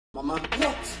Mama,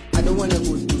 what? I don't wanna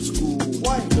go to school.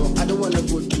 Why? No, I don't wanna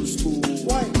go to school.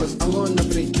 Why? Cause I'm gonna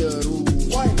break the rules.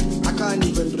 Why? I can't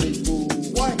even read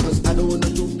food. Why? Cause I don't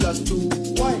wanna do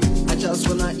 +2. Why? I just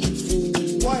wanna eat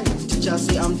food. Why? Teacher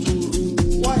say I'm too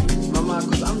rude. Why? Mama,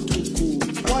 cause I'm too cool.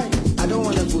 Why? I don't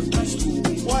wanna go to school.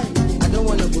 Why? I don't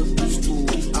wanna go to school.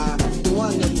 I don't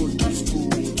wanna go to school.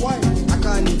 Why? I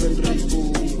can't even read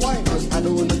food. Why? Cause I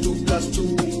don't wanna do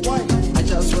 +2. Why? I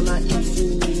just wanna eat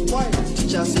food. Why?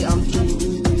 Teacher say I'm too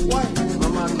rude. Why?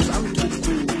 Mama, cause I'm too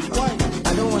cool. Why?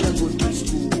 I don't wanna go to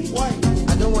school. Why?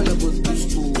 I don't wanna go to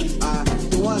school. I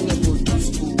don't wanna go to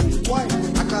school. Why?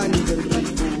 I can't even read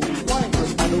food. Why?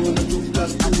 Cause I don't wanna do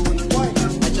 +2. Why?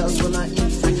 I just wanna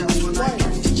eat food. Why?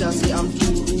 Teacher say I'm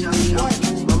too rude. Why?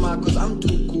 Mama, cause I'm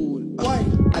too cool. Why?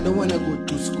 I don't wanna go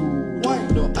to school. Why?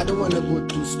 No, I don't wanna go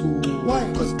to school. Why?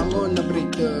 Cause I'm gonna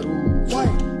break the rules. Why?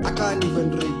 I can't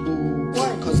even read books. Why?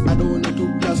 Cause I don't wanna do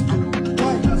 +2.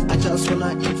 Why? I just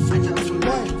wanna eat food.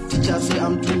 Why? Teacher say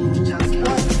I'm too